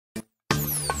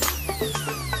Where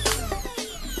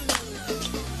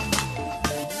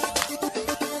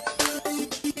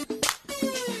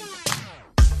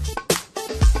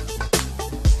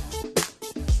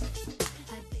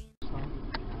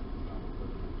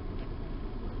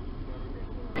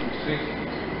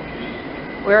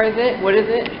is it? What is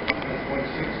it? That's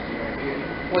 160 right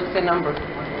here. What's the number?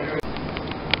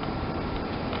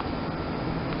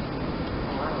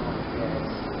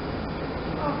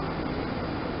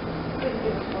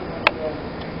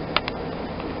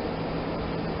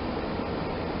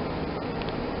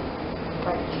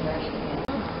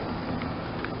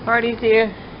 Party's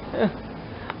here. Oh,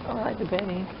 I like the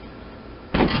Benny.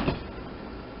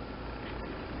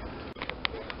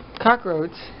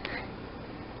 Cockroach.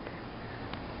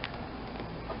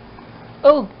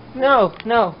 Oh no,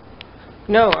 no,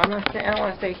 no! I'm not. I don't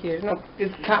want to stay here. No,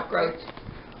 it's cockroach.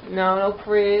 No, no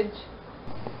fridge.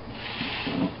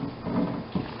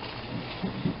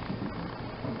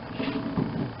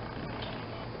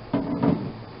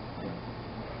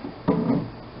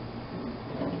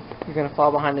 You're gonna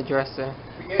fall behind the dresser.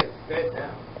 Forget it. It's dead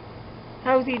now.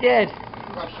 How is he dead?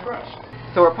 Crushed.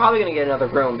 So we're probably gonna get another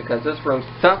room because this room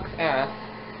sucks ass.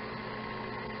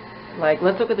 Like,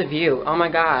 let's look at the view. Oh my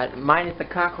god, minus the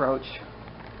cockroach.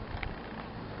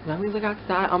 Let me look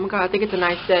outside. Oh my god, I think it's a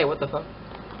nice day. What the fuck?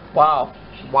 Wow.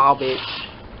 Wow, bitch.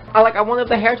 I wonder if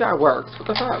the hairdryer works. What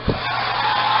the fuck?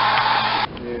 Yeah,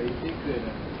 you did good.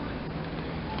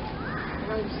 You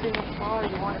know, you're sitting afar.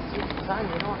 You want to see the sun.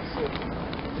 You don't want to see it.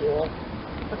 Yeah.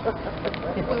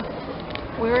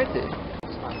 Where is it?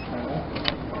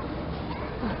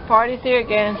 Party's here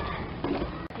again.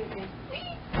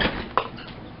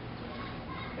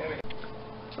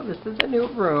 So this is the new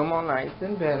room, all nice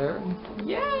and better.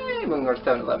 Yay! We're gonna go to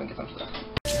 7-Eleven and get some stuff.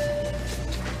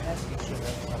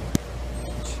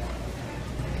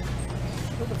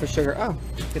 Looking for sugar. Oh,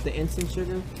 get the instant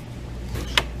sugar.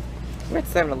 We're at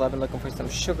 7-Eleven looking for some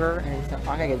sugar and some.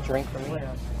 I gotta get a drink for me.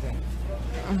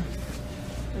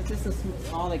 Is this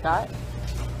all they got?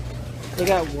 They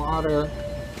got water.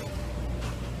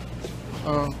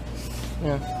 Oh,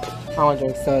 yeah. I want to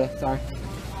drink soda. Sorry.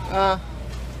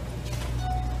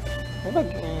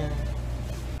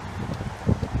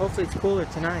 Hopefully it's cooler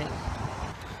tonight.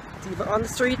 Diva on the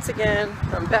streets again.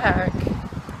 I'm back.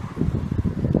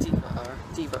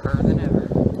 Diva-er than ever.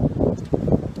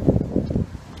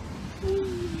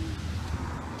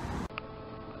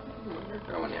 We're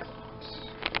going out.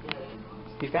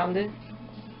 You found it?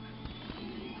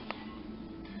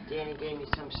 Danny gave me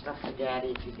some stuff for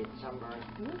Daddy if you get sunburn.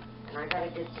 And I gotta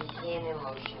get some tanning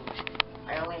lotion.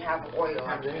 I only have oil.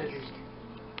 I can't use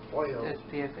oil.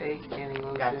 SPF 8 tanning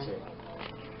lotion. That's it.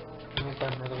 I'm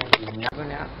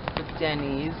going out to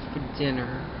Denny's for dinner.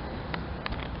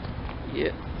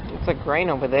 Yeah, looks like rain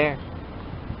over there.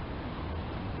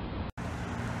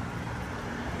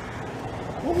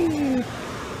 Woo.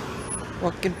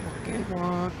 Walking.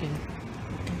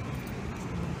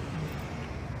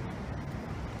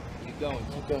 Keep going.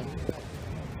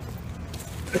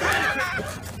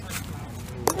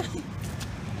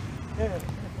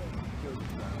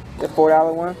 The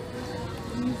 $4 one?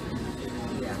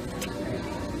 Yeah.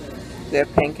 They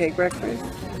have pancake breakfast?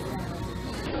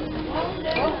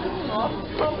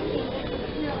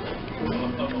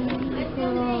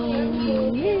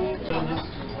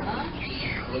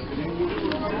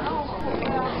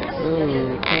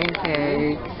 Ooh,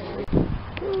 pancakes.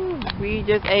 Ooh, we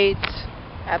just ate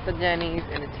at the Denny's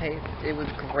and it was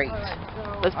great.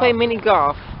 Let's play mini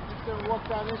golf.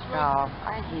 No,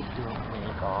 I hate doing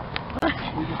mini golf. We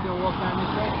can still walk down this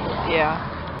way? Yeah.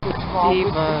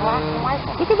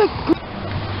 Diva. Look at the.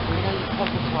 You know, you come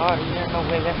to party, you don't know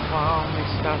where they're from and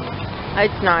stuff.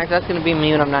 It's nice. That's gonna be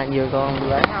me when I'm 9 years old. I'm gonna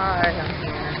be like, hi, I'm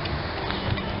here.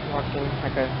 Walking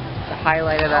like the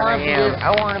highlight of that I am.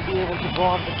 I want to be able to go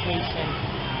on vacation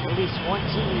at least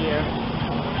once a year.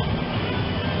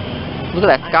 Look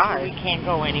at that sky. We can't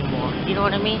go anymore. You know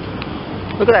what I mean?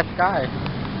 Look at that sky.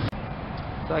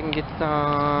 So I can get It's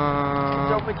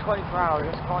some. open 24 hours.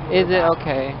 It's going to Is it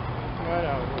okay?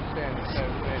 No, we're standing.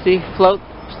 See, float.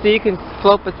 See, you can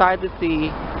float beside the sea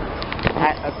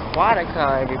at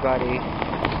Aquatica, everybody.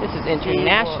 This is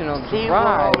International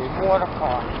Drive. Water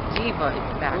Park. Diva is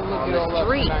back on the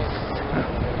streets.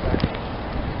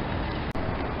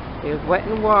 It's Wet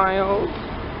and Wild.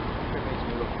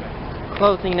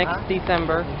 Closing next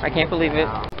December. I can't believe it.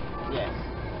 Yes.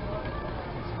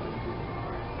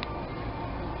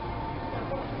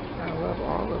 I love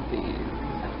all of these.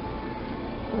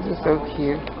 Those are so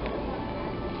cute.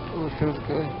 Oh, it feels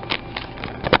good.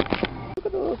 Look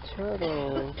at the little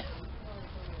turtles.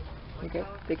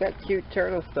 They got cute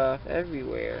turtle stuff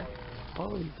everywhere.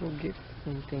 Oh, these little gifts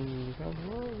and things. I love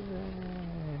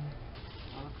that.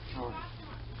 Oh.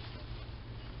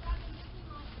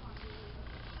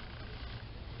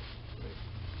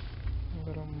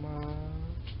 Little mug.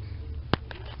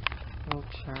 Little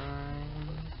chime.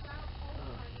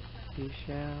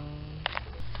 Seashells.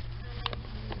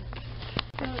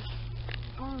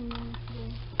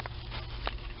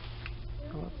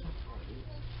 Oh,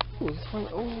 this one.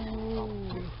 Oh,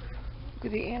 look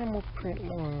at the animal print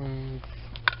ones.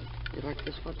 You like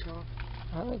this one, Tom?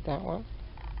 I like that one.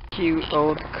 Cute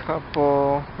old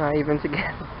couple, not even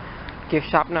together. Gift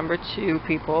shop number 2,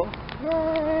 people.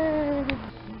 Yay!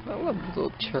 I love these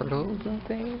little turtles and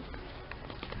things.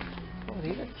 Oh,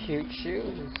 these are cute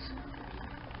shoes.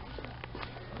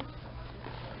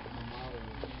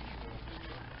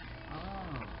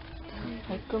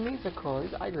 High School Musical.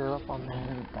 I grew up on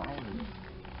that.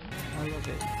 I love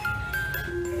it.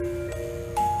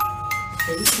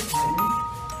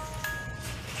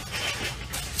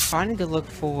 I need to look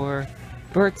for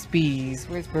Burt's Bees.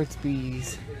 Where's Burt's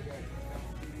Bees?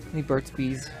 I need Burt's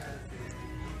Bees.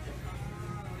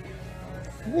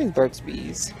 Where's Burt's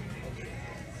Bees?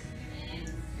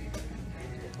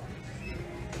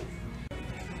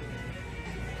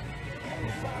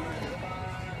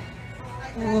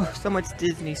 Oh, so much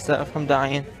Disney stuff. I'm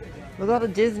dying. Look at all the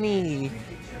Disney.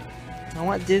 I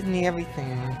want Disney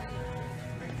everything.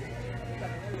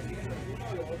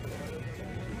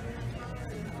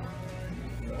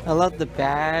 I love the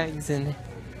bags and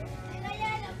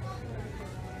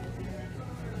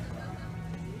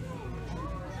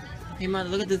hey man,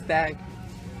 look at this bag.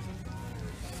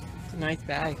 It's a nice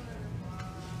bag.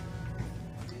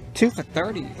 2 for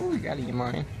 $30. Oh, you gotta get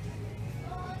mine.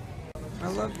 I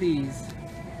love these.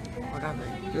 What are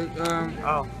they?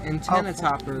 The, antenna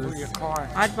toppers. For your car.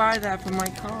 I'd buy that for my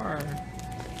car.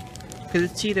 Cause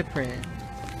it's cheetah print.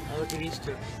 Oh, look at these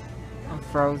two. I'm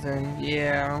Frozen,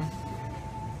 yeah.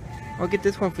 I'll get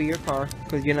this one for your car,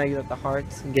 because you know you love the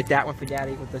hearts, and get that one for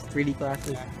Daddy with the 3D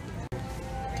glasses.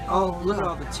 Oh, look at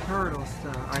all the turtle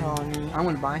stuff. I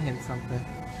want to buy him something.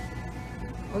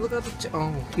 Oh, look at the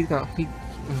he's got,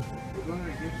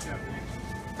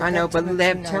 I know, but they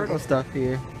have turtle stuff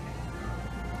here.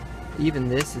 Even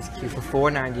this is cute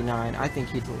for $4.99. I think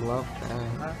he'd love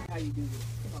that.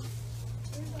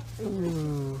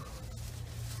 Ooh.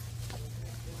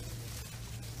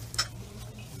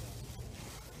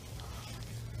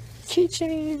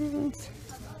 Keychains.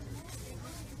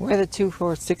 Where are the 2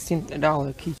 for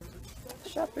 $16 key?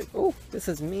 Shop it. Oh, this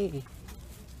is me.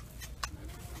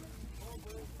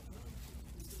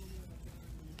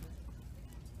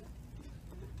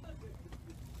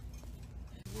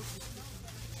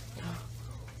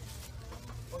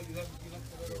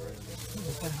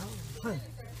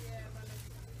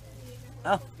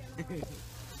 Oh.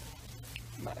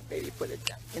 My baby put it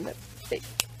down in the face.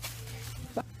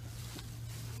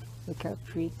 Look how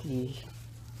pretty.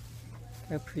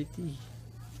 How pretty.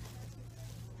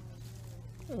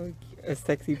 Oh, a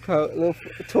sexy pose, little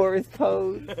tourist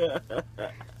pose.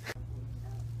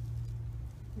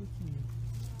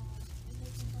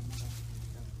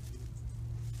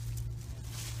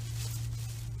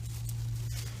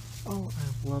 Oh,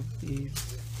 I love these.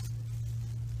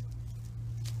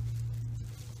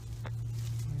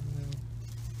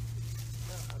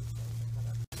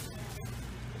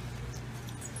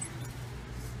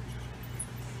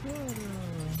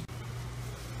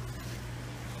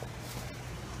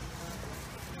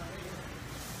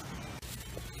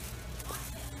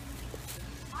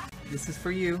 This is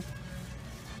for you.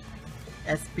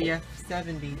 SPF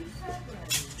 70.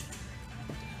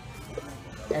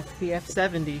 SPF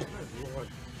 70.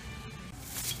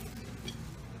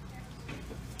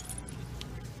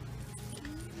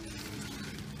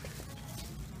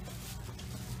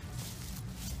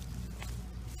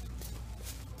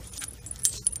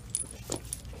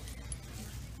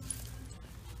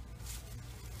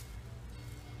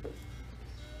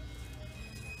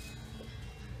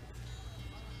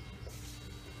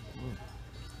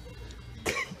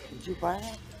 Did you buy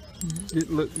that?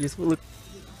 Look, just look.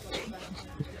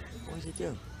 What does it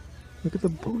do? Look at the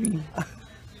booty.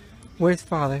 Where's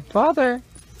Father? Father!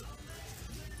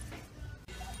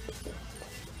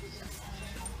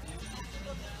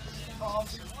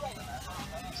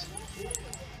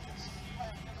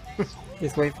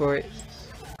 Just wait for it.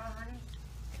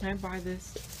 Can I buy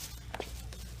this?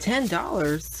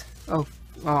 $10? Oh,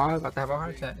 I was about to have a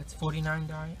heart attack. It's $49.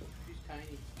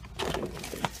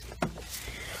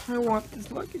 I want this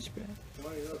luggage bag.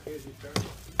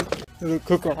 Little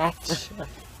cucaracha.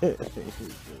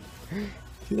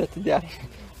 See that to Daddy?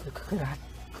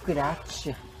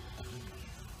 Cucaracha.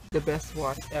 The best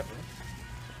watch ever.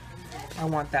 I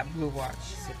want that blue watch.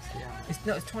 60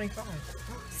 It's 25.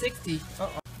 60.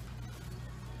 Uh-oh.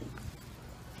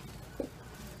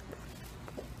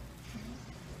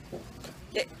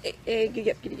 Hey,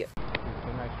 giddy up.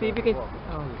 See if you can.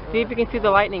 See if you can see the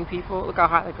lightning, people. Look how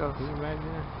high that goes. Can you imagine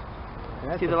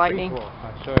that? See the lightning?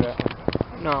 I saw that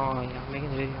one. No, yeah, I'm making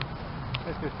the video.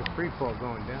 That's just a free fall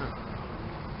going down.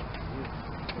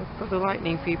 Look for the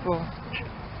lightning, people.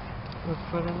 Look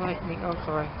for the lightning. Oh,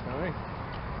 sorry. Sorry.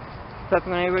 That's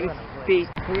when everybody speak.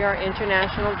 We are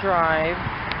International Drive.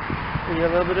 We did a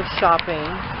little bit of shopping.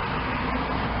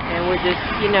 And we're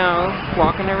just, you know,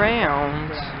 walking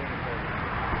around.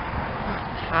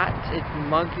 Hot, it's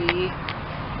muggy.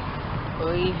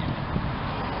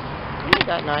 We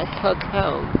got nice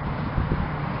hotel.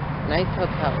 Nice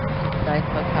hotel. Nice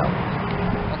hotel.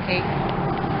 Okay.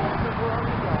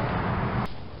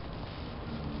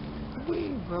 We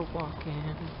were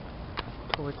walking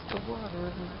towards the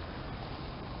water.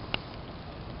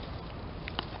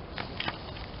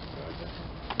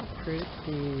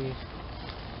 Pretty.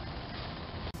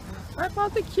 I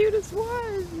bought the cutest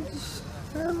watch.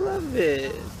 I love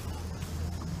it.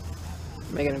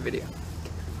 I'm making a video.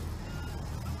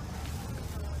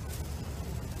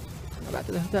 Go back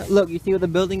to the hotel. Look, you see where the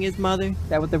building is, Mother?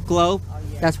 That with the globe? Oh,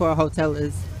 yeah. That's where our hotel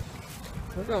is.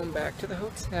 We're going back to the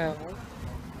hotel.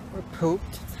 We're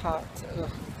pooped. It's hot.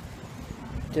 Ugh.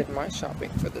 Did my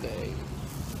shopping for the day.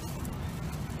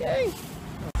 Yay!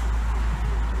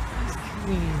 Ice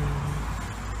cream.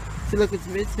 See, look,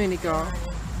 it's mini girl.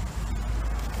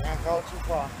 Can't go too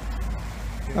far.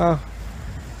 Oh.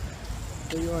 What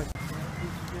do you want?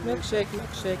 Milkshake,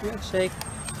 milkshake, milkshake.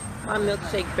 My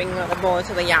milkshake bring the boy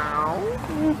to the yard.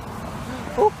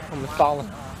 Oh, I'm falling.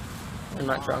 I'm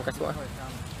not drunk, I swear.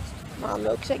 My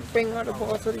milkshake bring the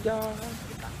boy to the yard.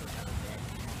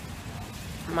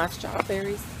 My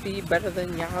strawberries be better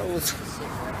than yours.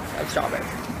 Like strawberry.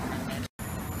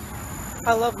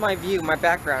 I love my view. My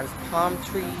background is palm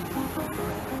tree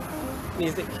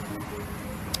music.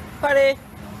 Party!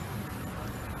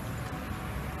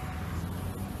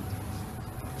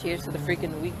 Cheers to the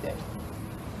freaking weekday.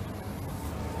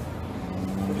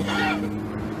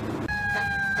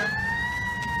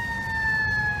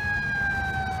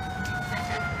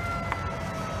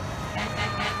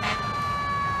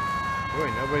 Boy,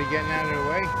 nobody getting out of the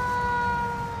way?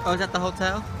 Oh, is that the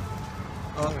hotel?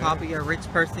 Oh, probably a rich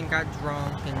person got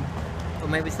drunk and, or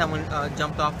maybe someone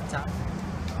jumped off the top.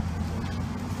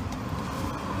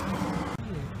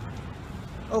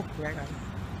 Oh, yeah, I got it.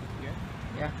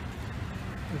 Yeah.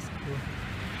 That's cool.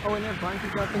 Oh, and they're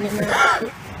bungee jumping in there?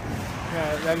 No,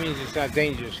 that means it's not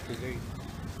dangerous because they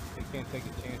can't take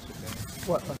a chance with that.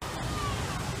 What?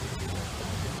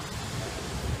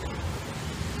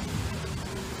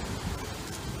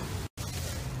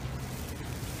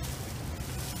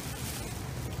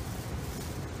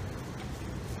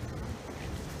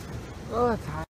 Oh, that's hot.